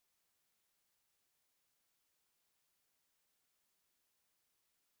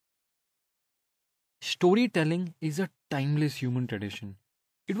Storytelling is a timeless human tradition.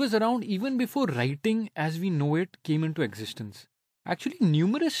 It was around even before writing as we know it came into existence. Actually,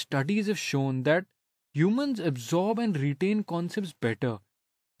 numerous studies have shown that humans absorb and retain concepts better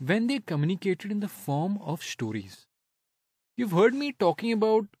when they're communicated in the form of stories. You've heard me talking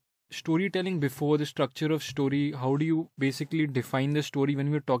about storytelling before, the structure of story, how do you basically define the story when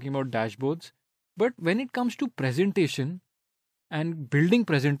we're talking about dashboards. But when it comes to presentation and building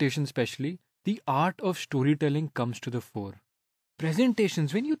presentation, especially, the art of storytelling comes to the fore.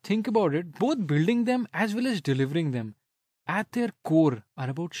 Presentations, when you think about it, both building them as well as delivering them, at their core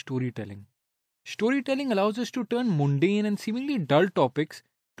are about storytelling. Storytelling allows us to turn mundane and seemingly dull topics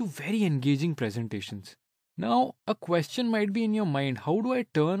to very engaging presentations. Now, a question might be in your mind, how do I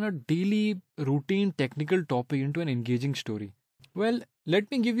turn a daily routine technical topic into an engaging story? Well, let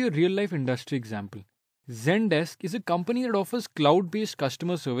me give you a real life industry example. Zendesk is a company that offers cloud based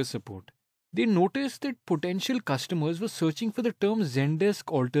customer service support. They noticed that potential customers were searching for the term Zendesk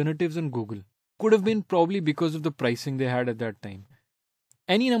alternatives on Google. Could have been probably because of the pricing they had at that time.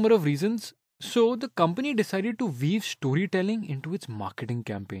 Any number of reasons. So the company decided to weave storytelling into its marketing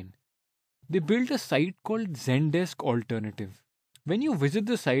campaign. They built a site called Zendesk Alternative. When you visit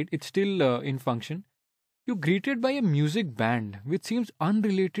the site, it's still in function. You're greeted by a music band which seems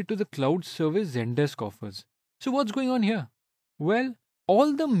unrelated to the cloud service Zendesk offers. So what's going on here? Well,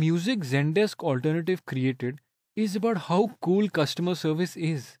 all the music Zendesk Alternative created is about how cool customer service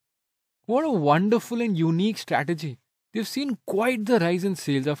is. What a wonderful and unique strategy. They've seen quite the rise in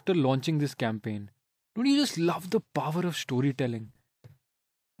sales after launching this campaign. Don't you just love the power of storytelling?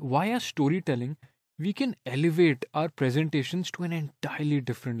 Via storytelling, we can elevate our presentations to an entirely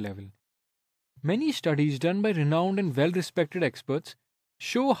different level. Many studies done by renowned and well respected experts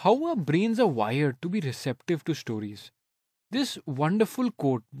show how our brains are wired to be receptive to stories. This wonderful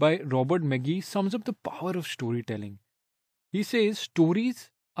quote by Robert McGee sums up the power of storytelling. He says, stories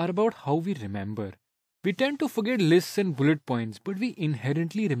are about how we remember. We tend to forget lists and bullet points, but we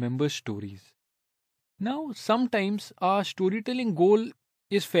inherently remember stories. Now, sometimes our storytelling goal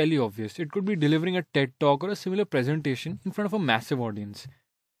is fairly obvious. It could be delivering a TED talk or a similar presentation in front of a massive audience.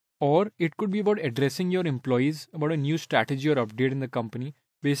 Or it could be about addressing your employees about a new strategy or update in the company,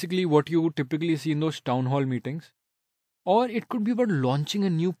 basically what you typically see in those town hall meetings. Or it could be about launching a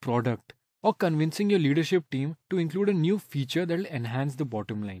new product or convincing your leadership team to include a new feature that will enhance the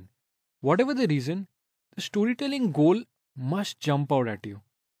bottom line. Whatever the reason, the storytelling goal must jump out at you.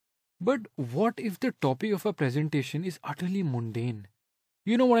 But what if the topic of a presentation is utterly mundane?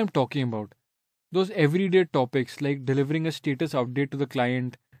 You know what I'm talking about. Those everyday topics like delivering a status update to the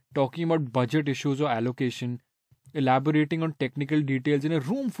client, talking about budget issues or allocation, elaborating on technical details in a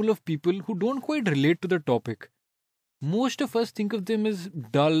room full of people who don't quite relate to the topic. Most of us think of them as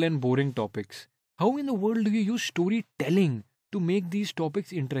dull and boring topics. How in the world do you use storytelling to make these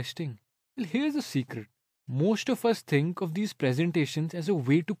topics interesting? Well, here's the secret. Most of us think of these presentations as a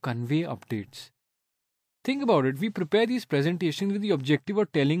way to convey updates. Think about it, we prepare these presentations with the objective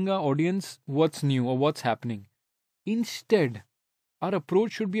of telling our audience what's new or what's happening. Instead, our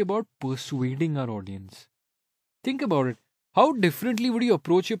approach should be about persuading our audience. Think about it. How differently would you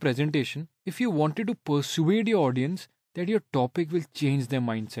approach your presentation if you wanted to persuade your audience that your topic will change their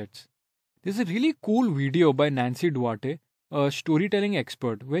mindsets? There's a really cool video by Nancy Duarte, a storytelling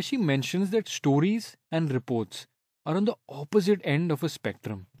expert, where she mentions that stories and reports are on the opposite end of a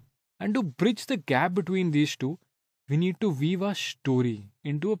spectrum. And to bridge the gap between these two, we need to weave our story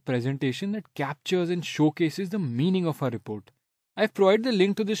into a presentation that captures and showcases the meaning of our report. I've provided the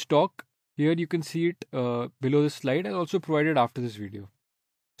link to this talk. Here you can see it below the slide. I'll also provide it after this video.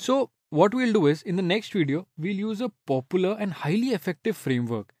 So what we'll do is, in the next video, we'll use a popular and highly effective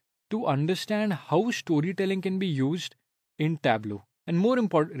framework to understand how storytelling can be used in Tableau. And more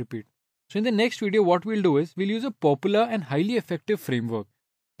important, repeat. So in the next video, what we'll do is, we'll use a popular and highly effective framework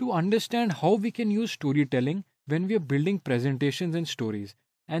to understand how we can use storytelling when we are building presentations and stories.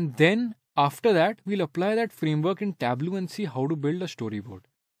 And then after that, we'll apply that framework in Tableau and see how to build a storyboard.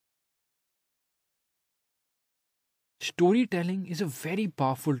 Storytelling is a very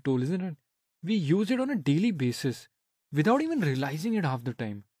powerful tool, isn't it? We use it on a daily basis without even realizing it half the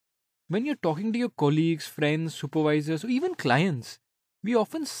time. When you're talking to your colleagues, friends, supervisors, or even clients, we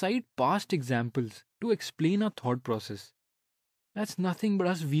often cite past examples to explain our thought process. That's nothing but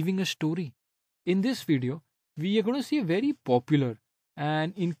us weaving a story. In this video, we are going to see a very popular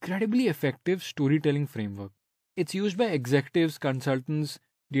and incredibly effective storytelling framework. It's used by executives, consultants,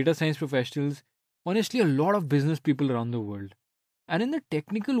 data science professionals, honestly a lot of business people around the world. And in the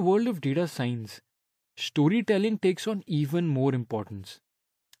technical world of data science, storytelling takes on even more importance.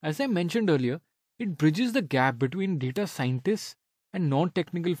 As I mentioned earlier, It bridges the gap between data scientists and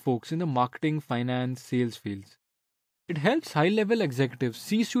non-technical folks in the marketing, finance, sales fields. It helps high-level executives,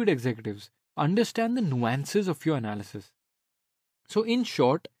 C-suite executives, understand the nuances of your analysis. So in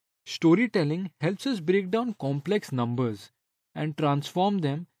short, storytelling helps us break down complex numbers and transform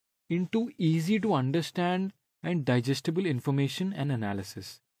them into easy to understand and digestible information and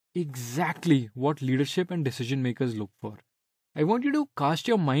analysis. Exactly what leadership and decision makers look for. I want you to cast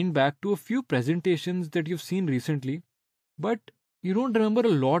your mind back to a few presentations that you've seen recently, but you don't remember a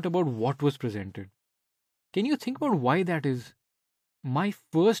lot about what was presented. Can you think about why that is? My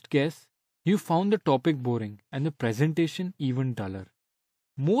first guess, you found the topic boring and the presentation even duller.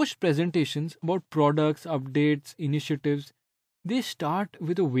 Most presentations about products, updates, initiatives, they start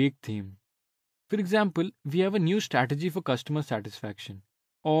with a vague theme. For example, we have a new strategy for customer satisfaction.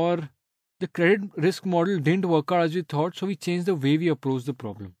 Or the credit risk model didn't work out as we thought, so we changed the way we approach the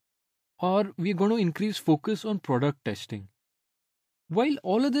problem. Or we're going to increase focus on product testing. While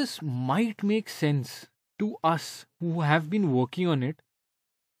all of this might make sense to us who have been working on it,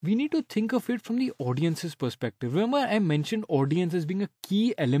 we need to think of it from the audience's perspective. Remember, I mentioned audience as being a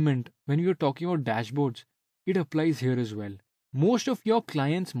key element when we were talking about dashboards. It applies here as well. Most of your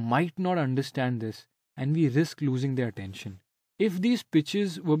clients might not understand this, and we risk losing their attention. If these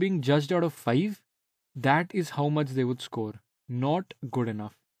pitches were being judged out of 5, that is how much they would score. Not good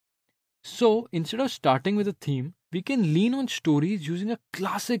enough. So, instead of starting with a theme, we can lean on stories using a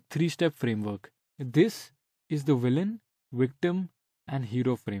classic 3-step framework. This is the villain, victim, and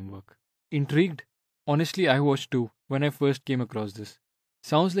hero framework. Intrigued? Honestly, I was too when I first came across this.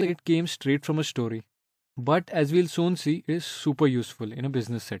 Sounds like it came straight from a story. But as we'll soon see, it is super useful in a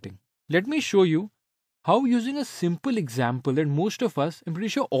business setting. Let me show you how using a simple example that most of us, I'm pretty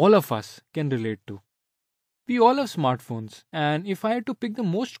sure all of us, can relate to. We all have smartphones, and if I had to pick the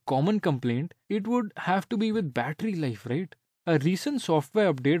most common complaint, it would have to be with battery life, right? A recent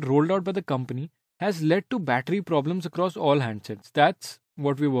software update rolled out by the company has led to battery problems across all handsets. That's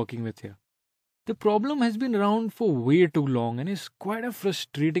what we're working with here. The problem has been around for way too long and is quite a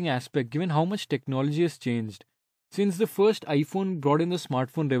frustrating aspect given how much technology has changed since the first iPhone brought in the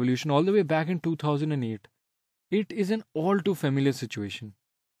smartphone revolution all the way back in 2008. It is an all too familiar situation.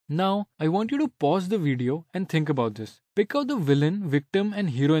 Now, I want you to pause the video and think about this. Pick out the villain, victim, and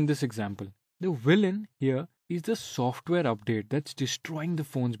hero in this example. The villain here is the software update that's destroying the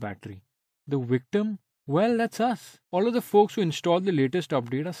phone's battery. The victim, well, that's us. All of the folks who installed the latest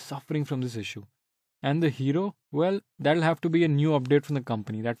update are suffering from this issue. And the hero, well, that'll have to be a new update from the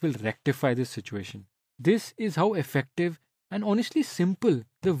company that will rectify this situation. This is how effective and honestly simple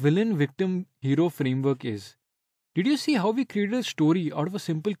the villain, victim, hero framework is. Did you see how we created a story out of a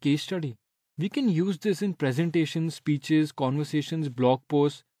simple case study? We can use this in presentations, speeches, conversations, blog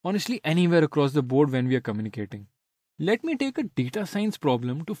posts, honestly anywhere across the board when we are communicating. Let me take a data science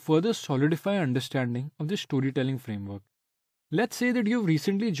problem to further solidify our understanding of the storytelling framework. Let's say that you've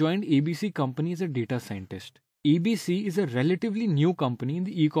recently joined ABC company as a data scientist. ABC is a relatively new company in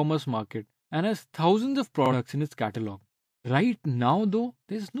the e-commerce market and has thousands of products in its catalog. Right now though,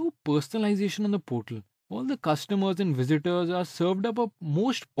 there's no personalization on the portal. All the customers and visitors are served up a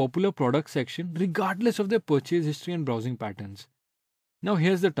most popular product section regardless of their purchase history and browsing patterns. Now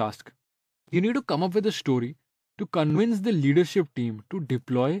here's the task. You need to come up with a story to convince the leadership team to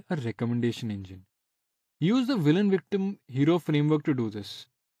deploy a recommendation engine. Use the villain, victim, hero framework to do this.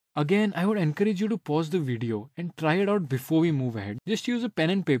 Again, I would encourage you to pause the video and try it out before we move ahead. Just use a pen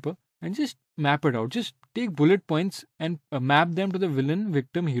and paper and just map it out. Just take bullet points and map them to the villain,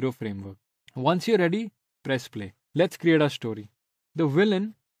 victim, hero framework. Once you're ready, press play. Let's create our story. The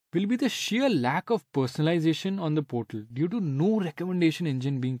villain will be the sheer lack of personalization on the portal due to no recommendation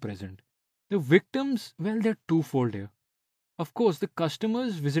engine being present. The victims, well, they're twofold here. Of course, the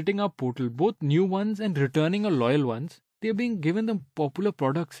customers visiting our portal, both new ones and returning or loyal ones, they're being given the popular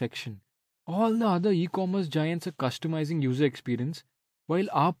product section. All the other e-commerce giants are customizing user experience, while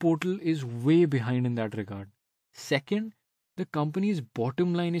our portal is way behind in that regard. Second, the company's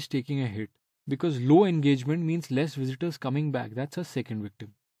bottom line is taking a hit because low engagement means less visitors coming back. That's our second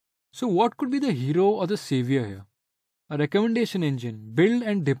victim. So what could be the hero or the savior here? A recommendation engine. Build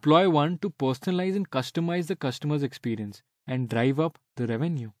and deploy one to personalize and customize the customer's experience and drive up the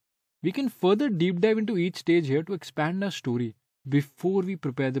revenue. We can further deep dive into each stage here to expand our story before we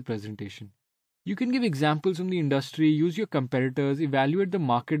prepare the presentation. You can give examples from the industry, use your competitors, evaluate the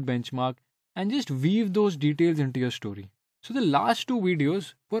market benchmark, and just weave those details into your story. So the last 2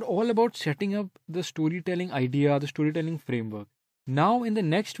 videos were all about setting up the storytelling idea, the storytelling framework. Now in the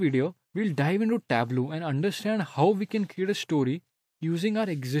next video, we'll dive into Tableau and understand how we can create a story using our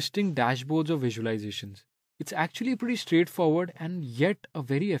existing dashboards or visualizations. It's actually pretty straightforward and yet a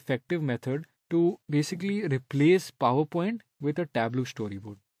very effective method to basically replace PowerPoint with a Tableau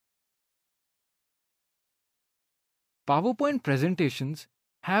storyboard. PowerPoint presentations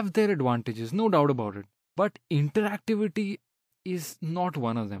have their advantages, no doubt about it, but interactivity is not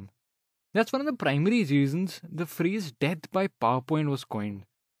one of them. That's one of the primary reasons the phrase death by PowerPoint was coined.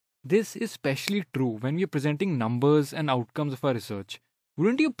 This is especially true when we are presenting numbers and outcomes of our research.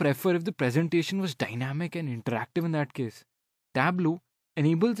 Wouldn't you prefer if the presentation was dynamic and interactive in that case? Tableau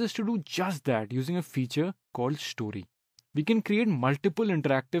enables us to do just that using a feature called Story. We can create multiple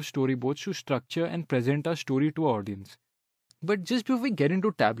interactive storyboards to structure and present our story to our audience. But just before we get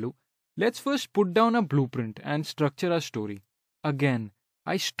into Tableau, let's first put down a blueprint and structure our story. Again,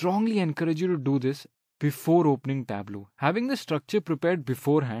 I strongly encourage you to do this before opening Tableau. Having the structure prepared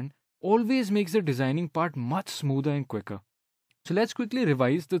beforehand always makes the designing part much smoother and quicker. So let's quickly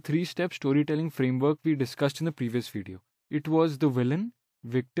revise the 3-step storytelling framework we discussed in the previous video. It was the villain,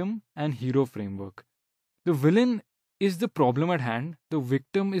 victim, and hero framework. The villain is the problem at hand, the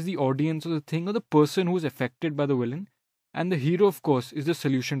victim is the audience or the thing or the person who is affected by the villain, and the hero, of course, is the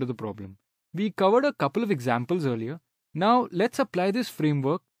solution to the problem. We covered a couple of examples earlier. Now let's apply this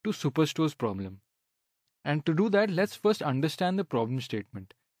framework to Superstore's problem. And to do that, let's first understand the problem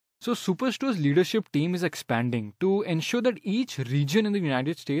statement. So Superstore's leadership team is expanding to ensure that each region in the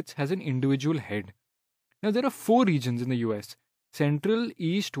United States has an individual head. Now there are 4 regions in the US: Central,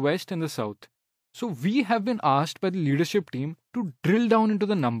 East, West, and the South. So we have been asked by the leadership team to drill down into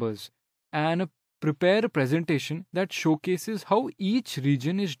the numbers and prepare a presentation that showcases how each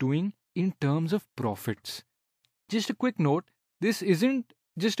region is doing in terms of profits. Just a quick note, this isn't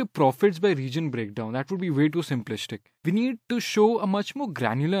just a profits by region breakdown. That would be way too simplistic. We need to show a much more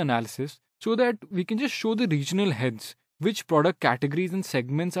granular analysis so that we can just show the regional heads which product categories and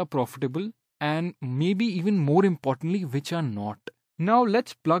segments are profitable and maybe even more importantly which are not. Now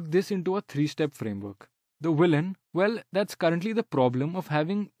let's plug this into a 3-step framework. The villain, well, that's currently the problem of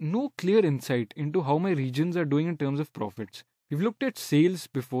having no clear insight into how my regions are doing in terms of profits. We've looked at sales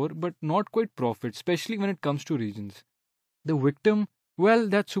before, but not quite profits, especially when it comes to regions. The victim, well,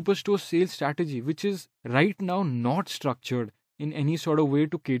 that's Superstore's sales strategy, which is right now not structured in any sort of way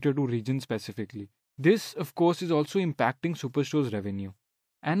to cater to regions specifically. This, of course, is also impacting Superstore's revenue.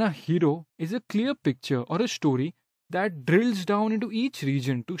 And a hero is a clear picture or a story that drills down into each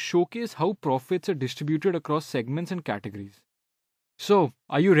region to showcase how profits are distributed across segments and categories. So,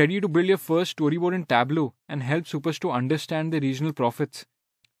 are you ready to build your first storyboard in Tableau and help Superstore understand the regional profits?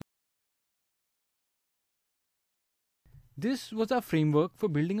 This was our framework for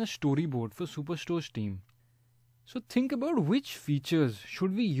building a storyboard for Superstore's team. So think about which features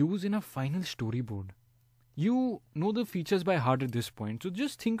should we use in a final storyboard. You know the features by heart at this point, so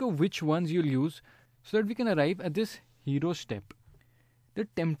just think of which ones you'll use so that we can arrive at this hero step. The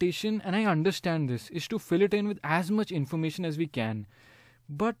temptation, and I understand this, is to fill it in with as much information as we can.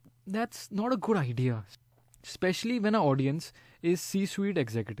 But that's not a good idea, especially when our audience is C-suite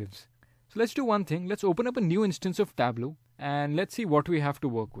executives. So let's do one thing. Let's open up a new instance of Tableau and let's see what we have to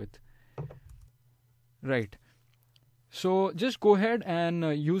work with. Right. So just go ahead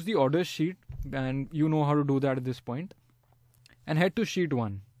and use the orders sheet, and you know how to do that at this point. And head to sheet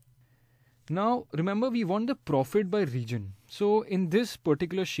 1. Now, remember, we want the profit by region. So in this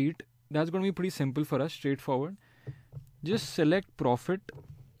particular sheet, that's going to be pretty simple for us, straightforward. Just select profit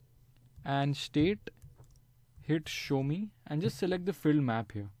and state, hit show me, and just select the filled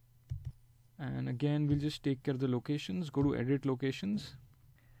map here. And again, we'll just take care of the locations. Go to edit locations,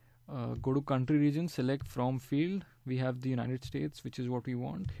 go to country region, select from field. We have the United States, which is what we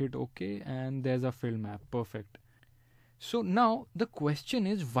want. Hit OK, and there's our filled map. Perfect. So now the question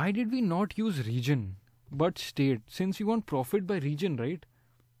is, why did we not use region but state, since we want profit by region, right?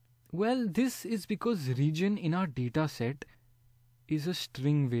 Well, this is because region in our data set is a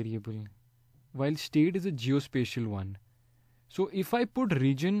string variable, while state is a geospatial one. So if I put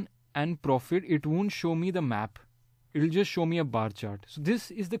region and profit, it won't show me the map. It'll just show me a bar chart. So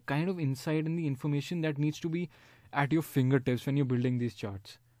this is the kind of insight and the information that needs to be at your fingertips when you're building these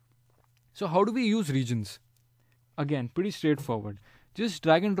charts. So how do we use regions? Again, pretty straightforward. Just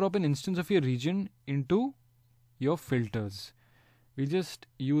drag and drop an instance of your region into your filters. We'll just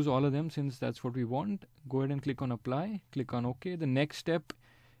use all of them since that's what we want. Go ahead and click on apply, click on OK. The next step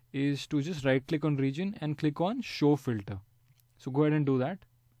is to just right click on region and click on show filter. So go ahead and do that.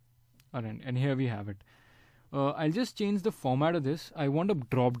 Alright, and here we have it. I'll just change the format of this. I want a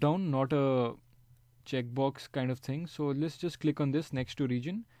drop down, not a checkbox kind of thing. So let's just click on this next to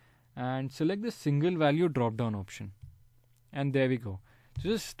region and select the single value drop down option. and there we go. So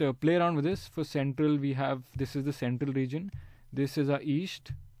just play around with this. For central, we have, this is the central region, this is our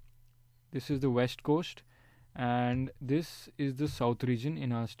east, this is the west coast, and this is the south region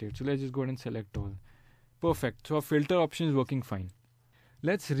in our state. So let's just go ahead and select all. Perfect. So our filter option is working fine.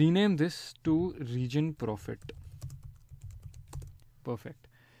 Let's rename this to region profit. Perfect.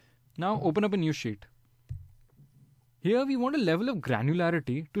 Now open up a new sheet. Here we want a level of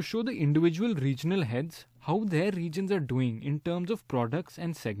granularity to show the individual regional heads how their regions are doing in terms of products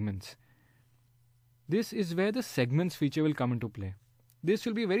and segments. This is where the segments feature will come into play. This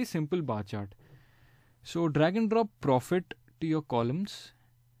will be a very simple bar chart. So drag and drop profit to your columns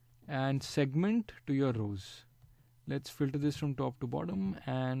and segment to your rows. Let's filter this from top to bottom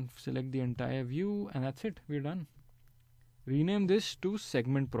and select the entire view, and that's it, we're done. Rename this to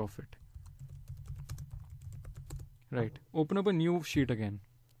segment profit. Right, open up a new sheet again.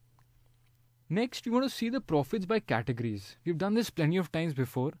 Next, we want to see the profits by categories. We've done this plenty of times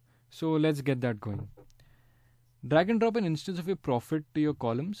before, so let's get that going. Drag and drop an instance of your profit to your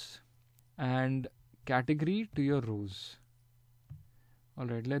columns and category to your rows.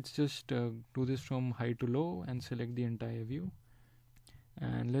 Alright, let's just do this from high to low and select the entire view.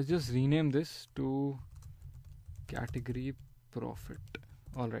 And let's just rename this to category profit.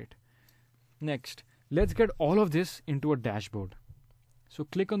 Alright, next, let's get all of this into a dashboard. So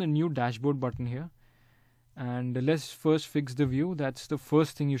click on the new dashboard button here. And let's first fix the view. That's the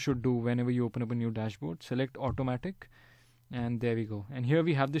first thing you should do whenever you open up a new dashboard. Select automatic, and there we go. And here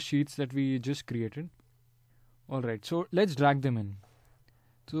we have the sheets that we just created. Alright, so let's drag them in.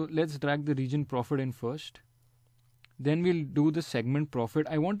 So let's drag the region profit in first. Then we'll do the segment profit.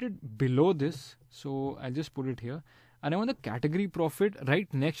 I want it below this, so I'll just put it here. And I want the category profit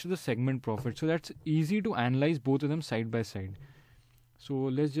right next to the segment profit. So that's easy to analyze both of them side by side. So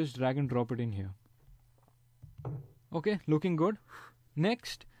let's just drag and drop it in here. Okay, looking good.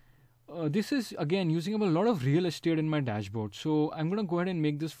 Next, this is again using up a lot of real estate in my dashboard. So I'm going to go ahead and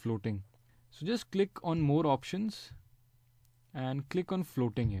make this floating. So just click on more options and click on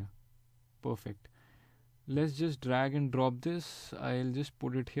floating here. Perfect. Let's just drag and drop this. I'll just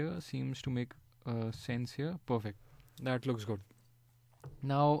put it here. Seems to make sense here. Perfect. That looks good.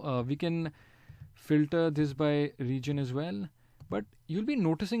 Now we can filter this by region as well. But you'll be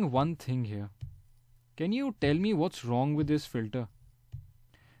noticing one thing here. Can you tell me what's wrong with this filter?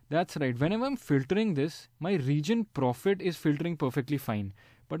 That's right. Whenever I'm filtering this, my region profit is filtering perfectly fine.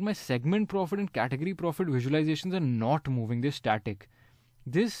 But my segment profit and category profit visualizations are not moving. They're static.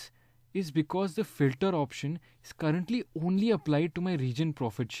 This is because the filter option is currently only applied to my region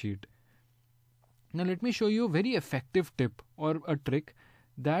profit sheet. Now let me show you a very effective tip or a trick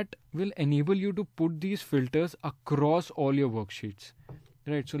that will enable you to put these filters across all your worksheets.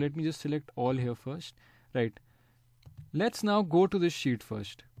 Right, so let me just select all here first. Right, let's now go to this sheet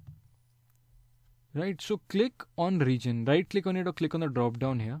first. Right, so click on region, right click on it or click on the drop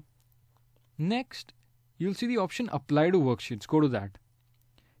down here. Next, you'll see the option apply to worksheets. Go to that.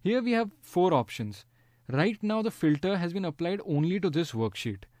 Here we have 4 options. Right now the filter has been applied only to this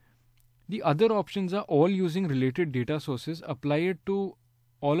worksheet. The other options are all using related data sources. Apply it to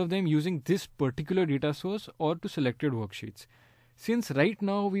all of them using this particular data source or to selected worksheets. Since right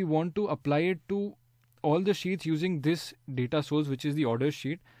now we want to apply it to all the sheets using this data source, which is the order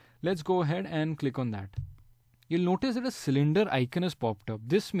sheet, let's go ahead and click on that. You'll notice that a cylinder icon has popped up.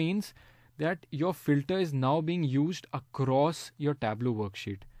 This means that your filter is now being used across your Tableau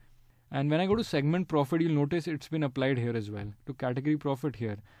worksheet. And when I go to segment profit, you'll notice it's been applied here as well, to category profit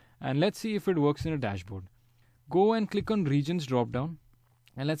here. And let's see if it works in a dashboard. Go and click on regions drop down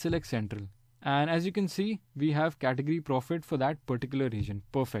and let's select central. And as you can see, we have category profit for that particular region.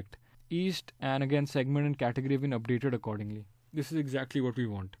 Perfect. East and again segment and category have been updated accordingly. This is exactly what we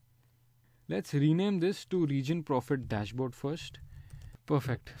want. Let's rename this to region profit dashboard first.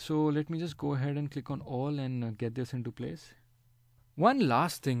 Perfect. So let me just go ahead and click on all and get this into place. One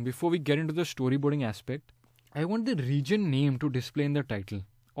last thing before we get into the storyboarding aspect, I want the region name to display in the title.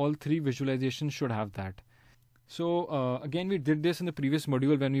 All 3 visualizations should have that. So again, we did this in the previous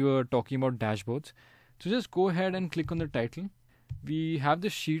module when we were talking about dashboards. So just go ahead and click on the title. We have the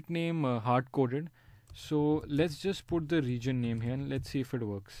sheet name hard-coded. So let's just put the region name here and let's see if it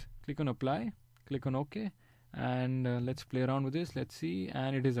works. Click on apply, click on OK, and let's play around with this. Let's see,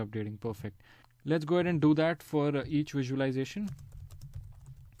 and it is updating. Perfect. Let's go ahead and do that for each visualization.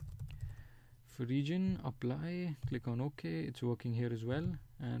 For region, apply, click on OK. It's working here as well.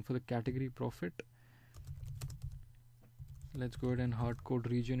 And for the category profit, let's go ahead and hard code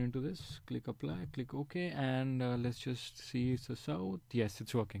region into this. Click apply, click OK, and let's just see it's the south. Yes,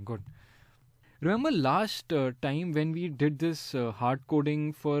 it's working. Good. Remember last time when we did this hard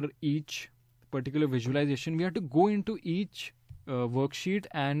coding for each particular visualization, we had to go into each worksheet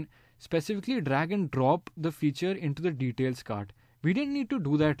and specifically drag and drop the feature into the details card. We didn't need to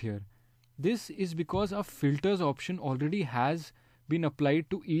do that here. This is because our filters option already has been applied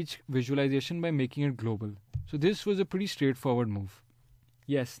to each visualization by making it global. So this was a pretty straightforward move.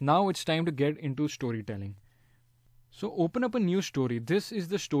 Yes, now it's time to get into storytelling. So open up a new story. This is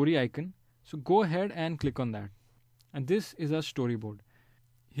the story icon. So go ahead and click on that. And this is our storyboard.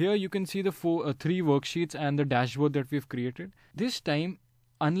 Here you can see the three worksheets and the dashboard that we've created. This time,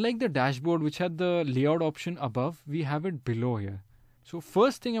 unlike the dashboard which had the layout option above, we have it below here. So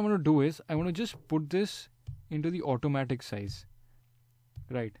first thing I want to do is I want to just put this into the automatic size.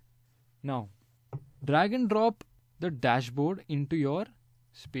 Right. Now, drag and drop the dashboard into your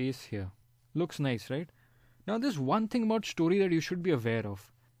space here. Looks nice, right? Now there's one thing about story that you should be aware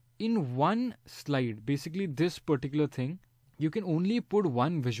of. In one slide, basically this particular thing, you can only put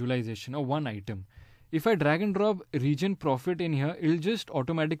one visualization or one item. If I drag and drop region profit in here, it'll just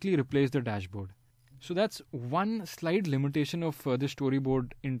automatically replace the dashboard. So that's one slide limitation of the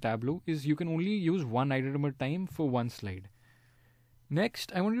storyboard in Tableau, is you can only use one item at a time for one slide.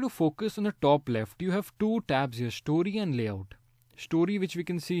 Next, I want you to focus on the top left. You have two tabs here, story and layout. Story, which we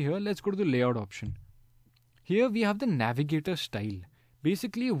can see here, let's go to the layout option. Here we have the navigator style.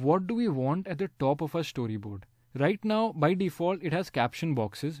 Basically, what do we want at the top of our storyboard? Right now, by default, it has caption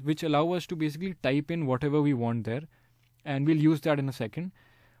boxes, which allow us to basically type in whatever we want there. And we'll use that in a second.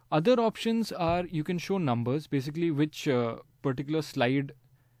 Other options are, you can show numbers, basically which particular slide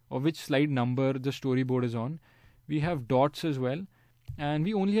or which slide number the storyboard is on. We have dots as well. And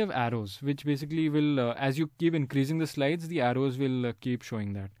we only have arrows, which basically will, as you keep increasing the slides, the arrows will keep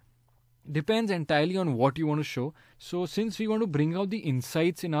showing that. Depends entirely on what you want to show. So since we want to bring out the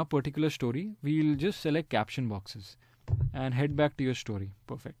insights in our particular story, we'll just select caption boxes and head back to your story.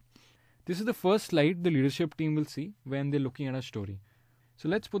 Perfect. This is the first slide the leadership team will see when they're looking at our story. So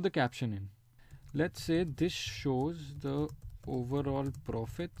let's put the caption in. Let's say this shows the overall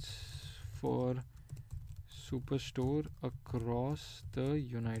profits for Superstore across the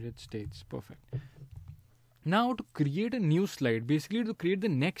United States. Perfect. Now to create a new slide, basically to create the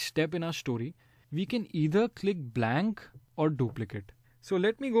next step in our story, we can either click blank or duplicate. So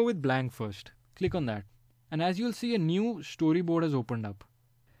let me go with blank first. Click on that. And as you'll see, a new storyboard has opened up.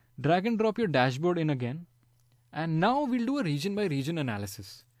 Drag and drop your dashboard in again. And now we'll do a region by region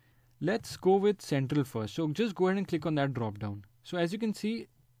analysis. Let's go with central first. So just go ahead and click on that drop down. So as you can see,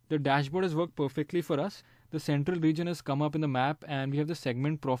 the dashboard has worked perfectly for us. The central region has come up in the map and we have the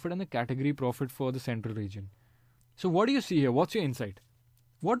segment profit and the category profit for the central region. So what do you see here? What's your insight?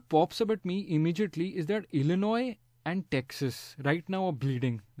 What pops up at me immediately is that Illinois and Texas right now are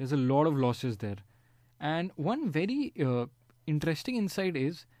bleeding. There's a lot of losses there. And one very interesting insight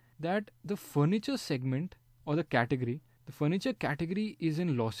is that the furniture segment or the furniture category is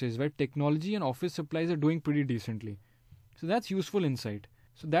in losses, where technology and office supplies are doing pretty decently. So that's useful insight.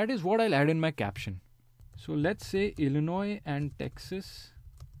 So that is what I'll add in my caption. So let's say Illinois and Texas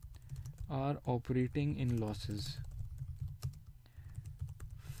are operating in losses.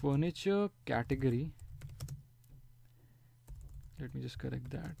 Furniture category, let me just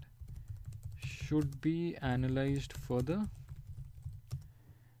correct that, should be analyzed further.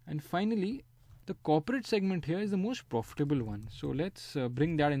 And finally, the corporate segment here is the most profitable one. So let's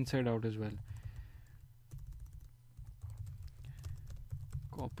bring that inside out as well.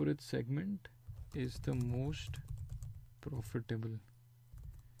 Corporate segment is the most profitable.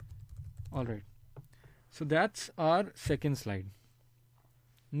 All right. So that's our second slide.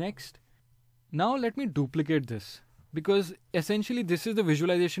 Next, now let me duplicate this, because essentially this is the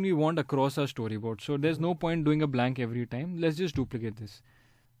visualization we want across our storyboard. So there's no point doing a blank every time. Let's just duplicate this.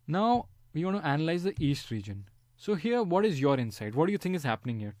 Now we want to analyze the East region. So here, what is your insight? What do you think is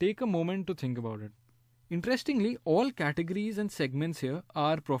happening here? Take a moment to think about it. Interestingly, all categories and segments here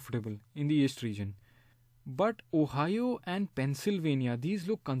are profitable in the East region. But Ohio and Pennsylvania, these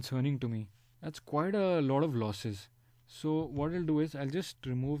look concerning to me. That's quite a lot of losses. So what I'll do is I'll just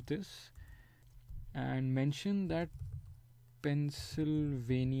remove this and mention that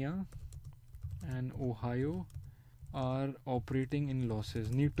Pennsylvania and Ohio are operating in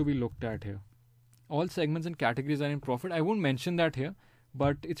losses, need to be looked at here. All segments and categories are in profit. I won't mention that here,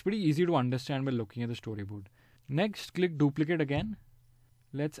 but it's pretty easy to understand by looking at the storyboard. Next, click duplicate again.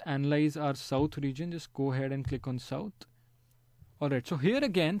 Let's analyze our South region. Just go ahead and click on South. Alright, so here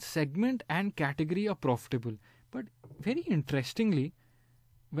again, segment and category are profitable. But very interestingly,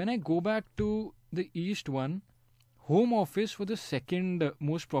 when I go back to the East one, home office for the second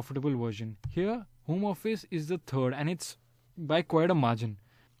most profitable version. Here, home office is the third, and it's by quite a margin.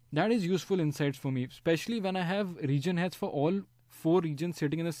 That is useful insights for me, especially when I have region heads for all 4 regions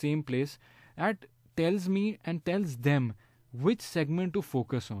sitting in the same place. That tells me and tells them which segment to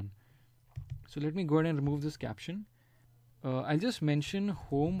focus on. So let me go ahead and remove this caption. I'll just mention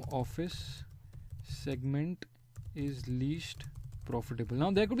home office segment is least profitable.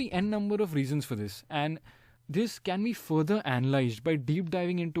 Now there could be n number of reasons for this, and this can be further analyzed by deep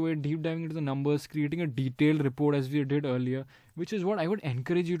diving into it, deep diving into the numbers, creating a detailed report as we did earlier, which is what I would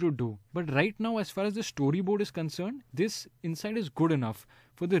encourage you to do. But right now, as far as the storyboard is concerned, this insight is good enough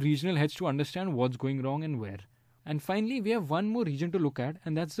for the regional heads to understand what's going wrong and where. And finally, we have one more region to look at,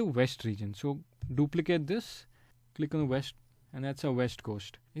 and that's the West region. So duplicate this, click on the West, and that's our West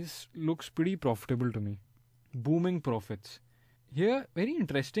Coast. This looks pretty profitable to me. Booming profits. Here, very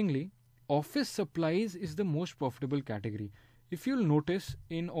interestingly, office supplies is the most profitable category. If you'll notice,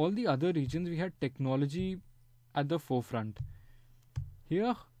 in all the other regions, we had technology at the forefront.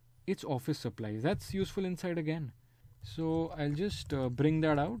 Here, it's office supplies. That's useful insight again. So I'll just bring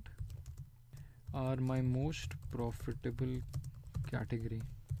that out. Are my most profitable category.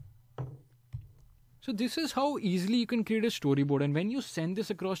 So this is how easily you can create a storyboard, and when you send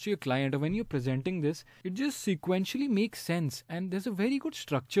this across to your client or when you're presenting this, it just sequentially makes sense, and there's a very good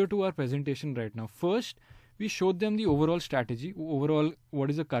structure to our presentation right now. First, we showed them the overall strategy, overall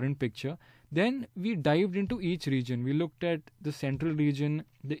what is the current picture. Then we dived into each region. We looked at the central region,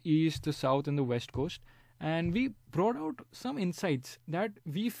 the east, the south and the west coast, and we brought out some insights that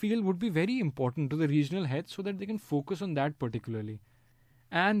we feel would be very important to the regional heads so that they can focus on that particularly.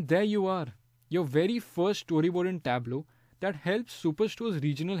 And there you are. Your very first storyboard in Tableau that helps Superstore's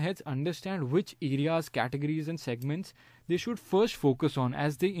regional heads understand which areas, categories and segments they should first focus on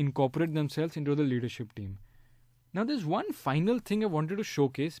as they incorporate themselves into the leadership team. Now there's one final thing I wanted to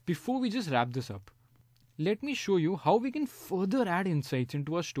showcase before we just wrap this up. Let me show you how we can further add insights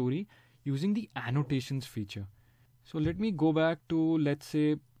into our story using the annotations feature. So let me go back to, let's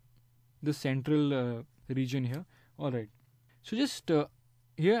say, the central region here. Alright, so just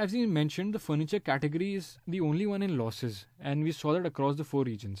here, as we mentioned, the furniture category is the only one in losses, and we saw that across the 4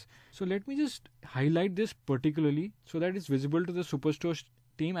 regions. So let me just highlight this particularly so that it's visible to the Superstore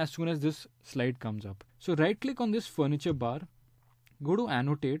team as soon as this slide comes up. So right click on this furniture bar, go to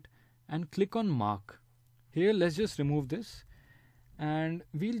annotate and click on mark. Here let's just remove this, and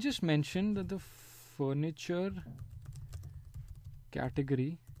we'll just mention that the furniture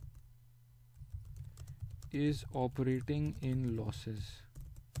category is operating in losses.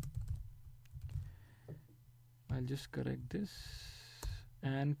 I'll just correct this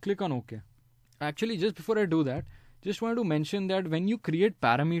and click on OK. Actually, just before I do that, just wanted to mention that when you create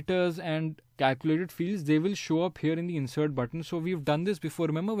parameters and calculated fields, they will show up here in the insert button. So we've done this before.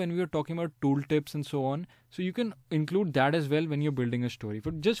 Remember when we were talking about tooltips and so on? So you can include that as well when you're building a story.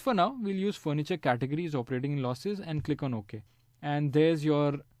 But just for now, we'll use furniture categories operating in losses and click on OK. And there's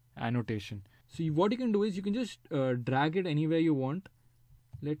your annotation. See, what you can do is you can just drag it anywhere you want.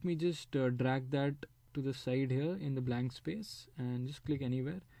 Let me just drag that to the side here in the blank space and just click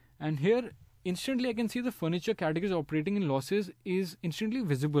anywhere. And here instantly I can see the furniture categories operating in losses is instantly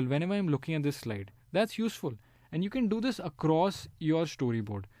visible whenever I'm looking at this slide. That's useful. And you can do this across your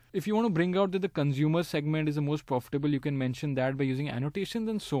storyboard. If you want to bring out that the consumer segment is the most profitable, you can mention that by using annotations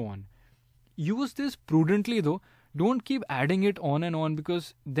and so on. Use this prudently though. Don't keep adding it on and on,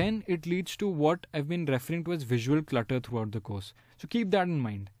 because then it leads to what I've been referring to as visual clutter throughout the course. So keep that in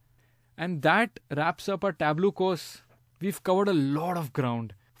mind. And that wraps up our Tableau course. We've covered a lot of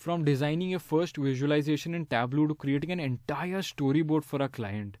ground, from designing your first visualization in Tableau to creating an entire storyboard for our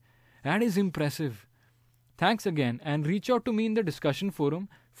client. That is impressive. Thanks again, and reach out to me in the discussion forum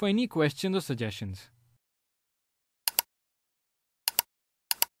for any questions or suggestions.